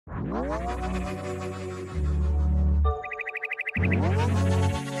Welcome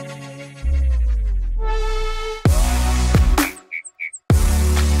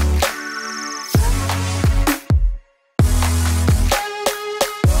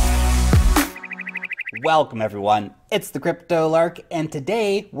everyone, it's the Crypto Lark, and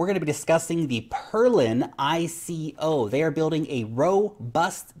today we're going to be discussing the Perlin ICO. They are building a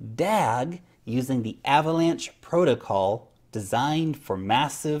robust DAG using the Avalanche Protocol designed for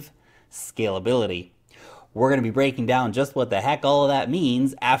massive scalability. We're going to be breaking down just what the heck all of that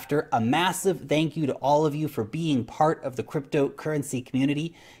means after a massive thank you to all of you for being part of the cryptocurrency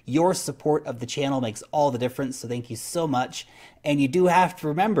community. Your support of the channel makes all the difference, so thank you so much. And you do have to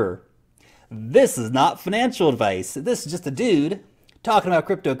remember, this is not financial advice. This is just a dude talking about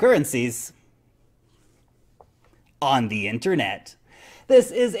cryptocurrencies on the internet.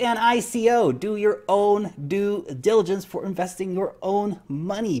 This is an ICO. Do your own due diligence for investing your own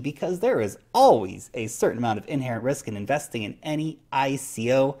money, because there is always a certain amount of inherent risk in investing in any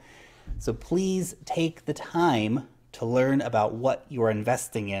ICO. So please take the time to learn about what you are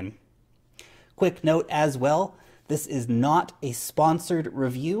investing in. Quick note as well, this is not a sponsored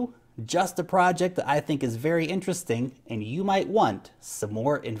review. Just a project that I think is very interesting and you might want some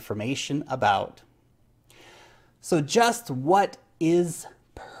more information about. So just what is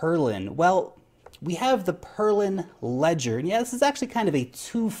Perlin? Well, we have the Perlin ledger, and yeah, this is actually kind of a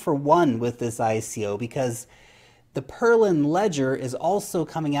 2-for-1 with this ICO, because the Perlin ledger is also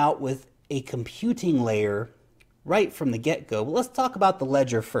coming out with a computing layer right from the get-go. But let's talk about the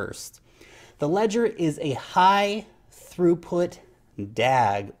ledger first. The ledger is a high throughput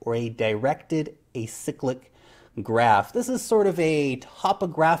DAG, or a directed acyclic graph. This is sort of a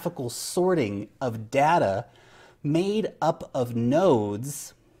topographical sorting of data made up of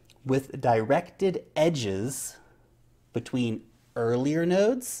nodes with directed edges between earlier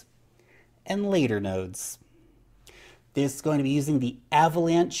nodes and later nodes. This is going to be using the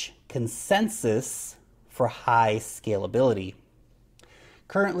Avalanche consensus for high scalability.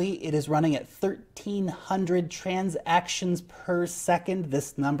 Currently, it is running at 1,300 transactions per second.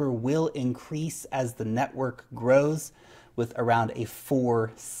 This number will increase as the network grows, with around a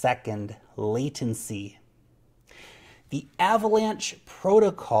 4-second latency. The Avalanche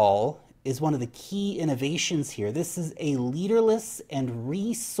Protocol is one of the key innovations here. This is a leaderless and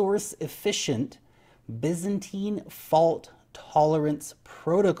resource-efficient Byzantine fault tolerance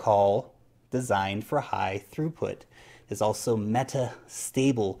protocol designed for high throughput. Is also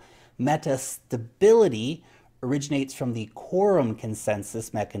meta-stable. Meta-stability originates from the quorum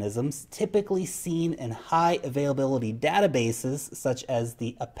consensus mechanisms typically seen in high availability databases such as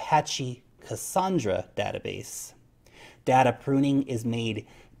the Apache Cassandra database. Data pruning is made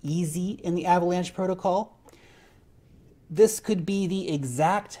easy in the Avalanche protocol. This could be the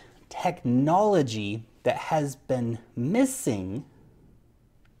exact technology that has been missing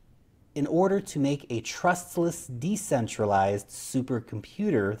in order to make a trustless, decentralized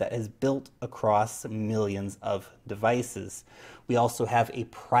supercomputer that is built across millions of devices. We also have a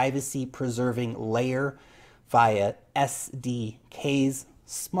privacy-preserving layer via SDKs.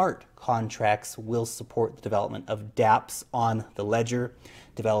 Smart contracts will support the development of dApps on the ledger.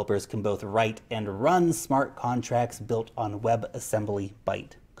 Developers can both write and run smart contracts built on WebAssembly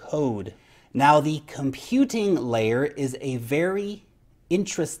bytecode. Now, the computing layer is a very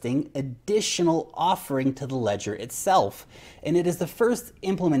interesting additional offering to the ledger itself, and it is the first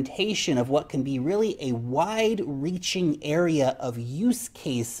implementation of what can be really a wide-reaching area of use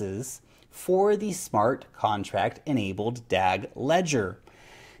cases for the smart contract enabled DAG ledger.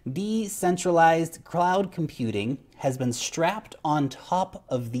 Decentralized cloud computing has been strapped on top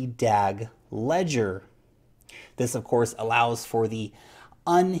of the DAG ledger. This of course allows for the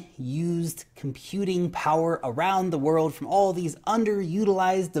unused computing power around the world from all these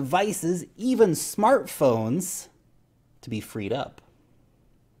underutilized devices, even smartphones, to be freed up.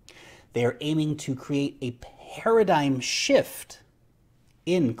 They are aiming to create a paradigm shift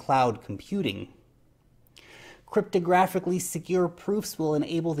in cloud computing. Cryptographically secure proofs will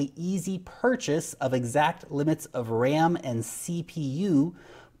enable the easy purchase of exact limits of RAM and CPU,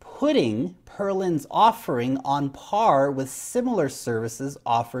 putting Perlin's offering on par with similar services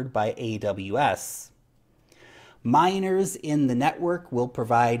offered by AWS. Miners in the network will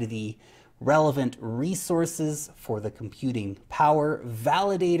provide the relevant resources for the computing power.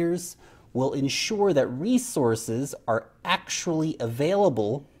 Validators will ensure that resources are actually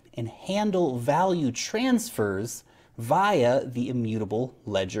available and handle value transfers via the immutable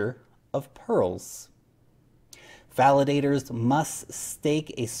ledger of pearls. Validators must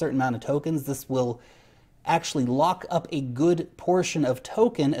stake a certain amount of tokens. This will actually lock up a good portion of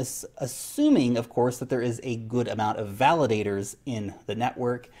token, assuming, of course, that there is a good amount of validators in the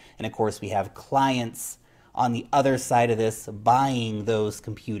network. And of course, we have clients on the other side of this buying those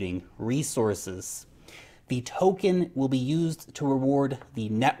computing resources. The token will be used to reward the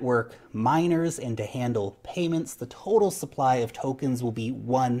network miners and to handle payments. The total supply of tokens will be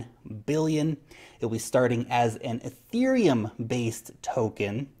 1 billion. It will be starting as an Ethereum-based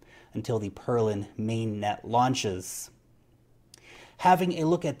token until the Perlin mainnet launches. Having a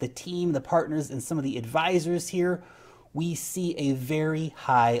look at the team, the partners, and some of the advisors here, we see a very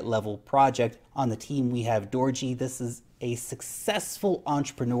high-level project. On the team, we have Dorji. This is a successful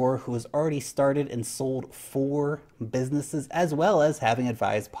entrepreneur who has already started and sold 4 businesses, as well as having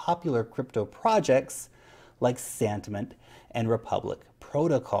advised popular crypto projects like Sentiment and Republic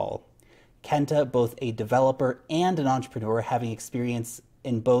Protocol. Kenta, both a developer and an entrepreneur, having experience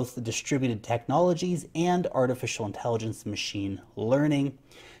in both distributed technologies and artificial intelligence and machine learning.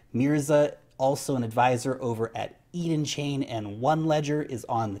 Mirza, also an advisor over at Eden Chain and One Ledger, is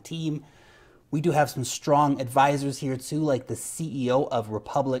on the team. We do have some strong advisors here too, like the CEO of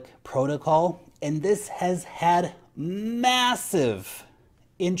Republic Protocol, and this has had massive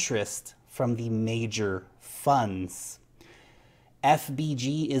interest from the major funds.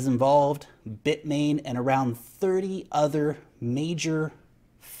 FBG is involved, Bitmain, and around 30 other major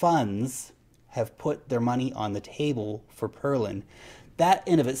funds have put their money on the table for Perlin. That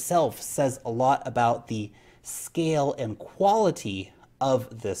in of itself says a lot about the scale and quality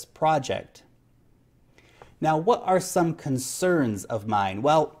of this project. Now, what are some concerns of mine?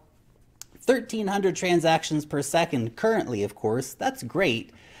 Well, 1,300 transactions per second currently, of course, that's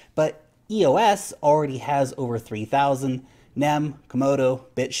great, but EOS already has over 3,000, NEM, Komodo,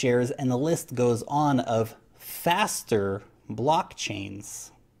 BitShares, and the list goes on of faster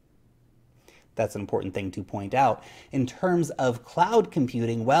blockchains. That's an important thing to point out. In terms of cloud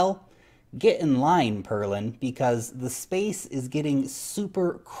computing, well, get in line, Perlin, because the space is getting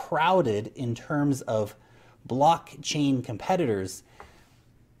super crowded in terms of blockchain competitors.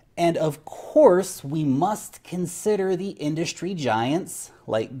 And of course, we must consider the industry giants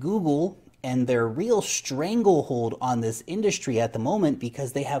like Google and their real stranglehold on this industry at the moment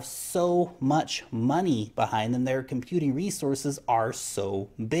because they have so much money behind them. Their computing resources are so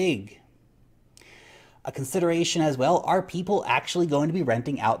big. A consideration as well, are people actually going to be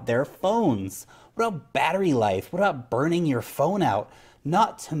renting out their phones? What about battery life? What about burning your phone out?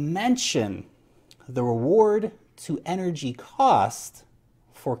 Not to mention the reward to energy cost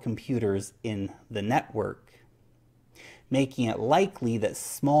for computers in the network, making it likely that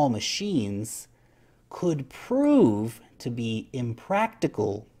small machines could prove to be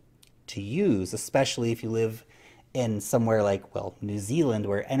impractical to use, especially if you live in somewhere like, well, New Zealand,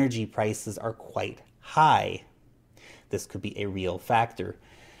 where energy prices are quite high. This could be a real factor.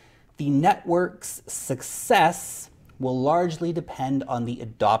 The network's success will largely depend on the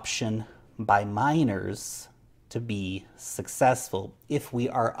adoption by miners to be successful. If we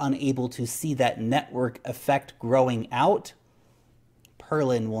are unable to see that network effect growing out,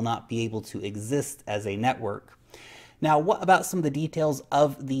 Perlin will not be able to exist as a network. Now, what about some of the details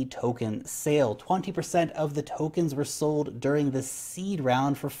of the token sale? 20% of the tokens were sold during the seed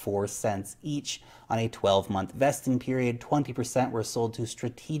round for 4 cents each on a 12-month vesting period. 20% were sold to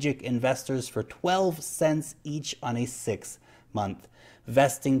strategic investors for 12 cents each on a 6-month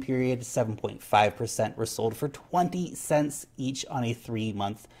vesting period. 7.5% were sold for 20 cents each on a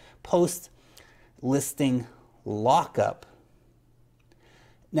 3-month post-listing lockup.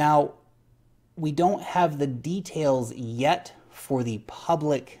 Now, we don't have the details yet for the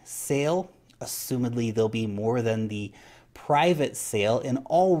public sale. Assumedly, there'll be more than the private sale, and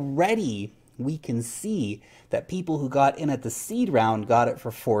already we can see that people who got in at the seed round got it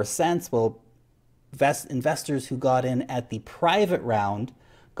for 4 cents, while investors who got in at the private round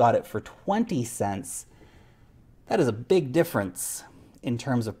got it for 20 cents. That is a big difference in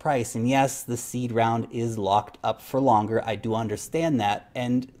terms of price. And yes, the seed round is locked up for longer. I do understand that.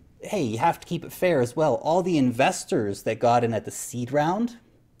 And hey, you have to keep it fair as well. All the investors that got in at the seed round,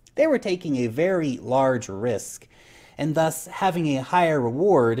 they were taking a very large risk. And thus, having a higher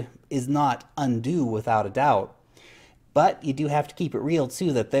reward is not undue without a doubt. But you do have to keep it real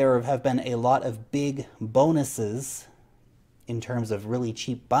too, that there have been a lot of big bonuses in terms of really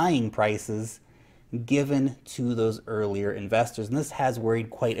cheap buying prices given to those earlier investors. And this has worried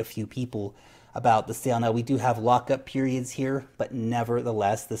quite a few people about the sale. Now, we do have lockup periods here, but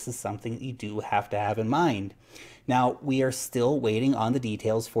nevertheless, this is something that you do have to have in mind. Now, we are still waiting on the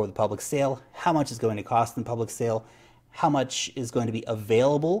details for the public sale. How much is going to cost in the public sale? How much is going to be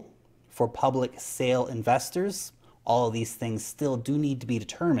available for public sale investors. All of these things still do need to be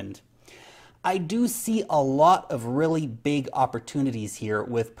determined. I do see a lot of really big opportunities here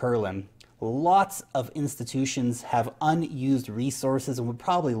with Perlin. Lots of institutions have unused resources and would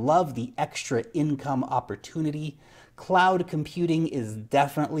probably love the extra income opportunity. Cloud computing is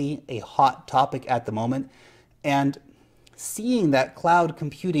definitely a hot topic at the moment, and seeing that cloud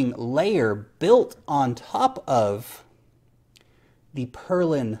computing layer built on top of the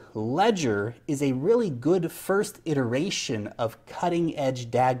Perlin ledger is a really good first iteration of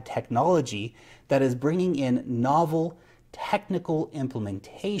cutting-edge DAG technology that is bringing in novel technical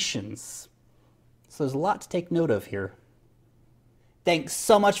implementations. So there's a lot to take note of here. Thanks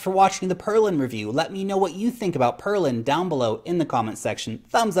so much for watching the Perlin review. Let me know what you think about Perlin down below in the comments section.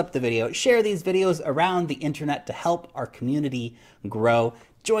 Thumbs up the video. Share these videos around the internet to help our community grow.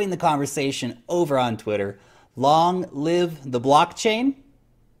 Join the conversation over on Twitter. Long live the blockchain.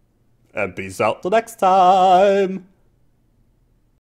 And peace out till next time.